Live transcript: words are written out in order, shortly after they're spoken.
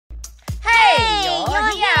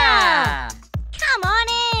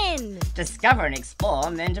discover and explore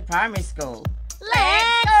Mernda Primary School.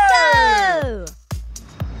 Let's go!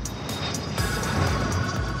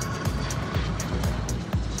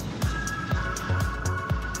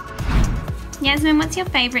 Yasmin, what's your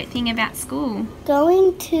favourite thing about school?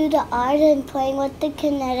 Going to the art and playing with the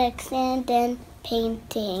kinetics and then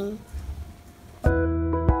painting.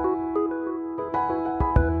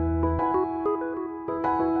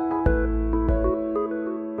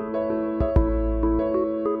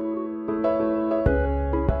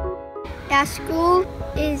 Our school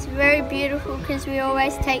is very beautiful because we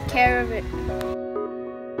always take care of it.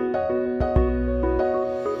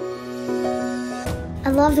 I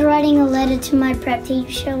loved writing a letter to my prep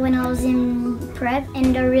teacher when I was in prep,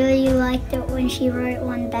 and I really liked it when she wrote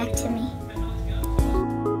one back to me.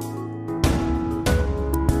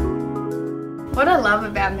 What I love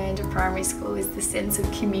about Mernda Primary School is the sense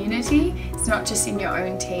of community. It's not just in your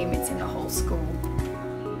own team, it's in the whole school.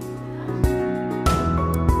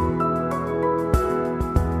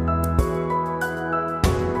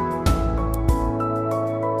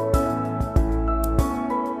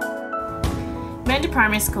 Mernda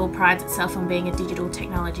Primary School prides itself on being a digital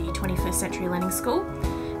technology 21st century learning school.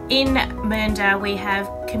 In Mernda we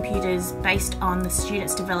have computers based on the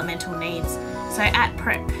students' developmental needs. So at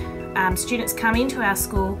prep, students come into our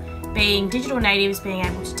school being digital natives, being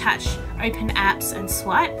able to touch, open apps and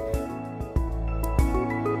swipe.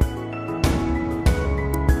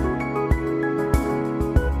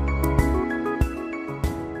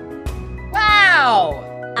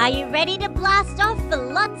 Wow! Are you ready to blast off for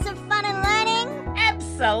lots of fun and learning?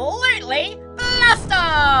 Absolutely! Blast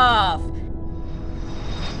off!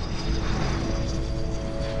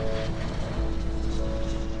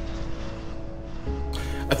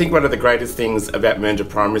 I think one of the greatest things about Mernda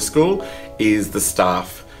Primary School is the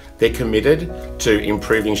staff. They're committed to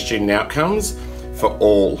improving student outcomes for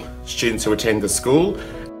all students who attend the school.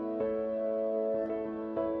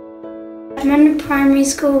 At Mernda Primary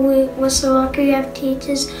School, we're so lucky we have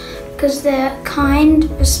teachers because they're kind,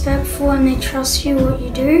 respectful, and they trust you what you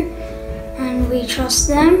do, and we trust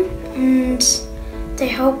them, and they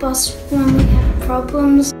help us when we have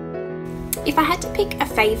problems. If I had to pick a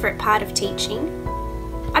favourite part of teaching,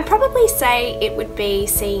 I'd probably say it would be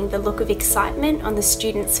seeing the look of excitement on the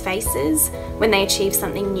students' faces when they achieve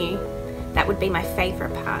something new. That would be my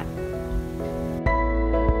favourite part.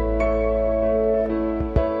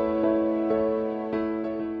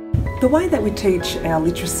 The way that we teach our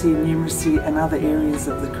literacy, numeracy and other areas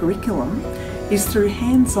of the curriculum is through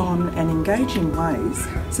hands-on and engaging ways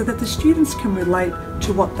so that the students can relate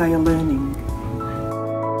to what they are learning.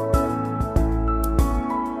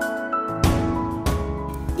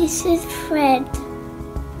 This is Fred.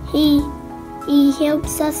 He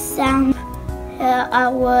helps us sound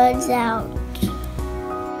our words out.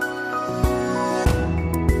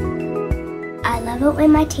 I love it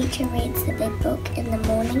when my teacher reads the big book in the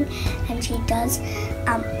morning and she does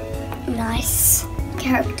nice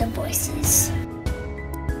character voices.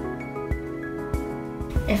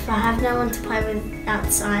 If I have no one to play with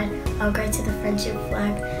outside, I'll go to the friendship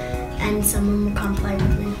flag and someone will come play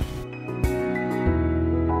with me.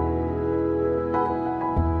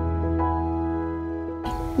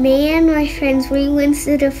 Me and my friends, we went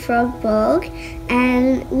to the frog bog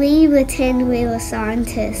and we pretend we were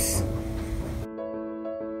scientists.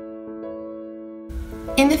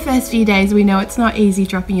 In the first few days, we know it's not easy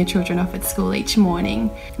dropping your children off at school each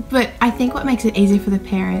morning, but I think what makes it easier for the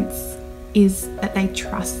parents is that they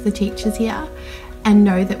trust the teachers here and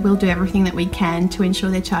know that we'll do everything that we can to ensure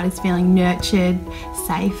their child is feeling nurtured,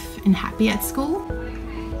 safe and happy at school.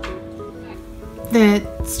 The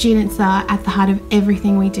students are at the heart of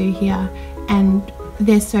everything we do here, and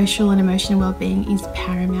their social and emotional well-being is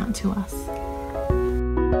paramount to us.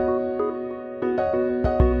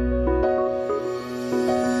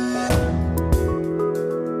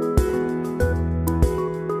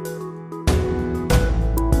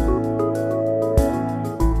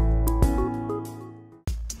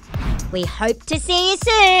 We hope to see you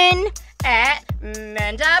soon At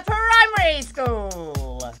Mernda Primary School.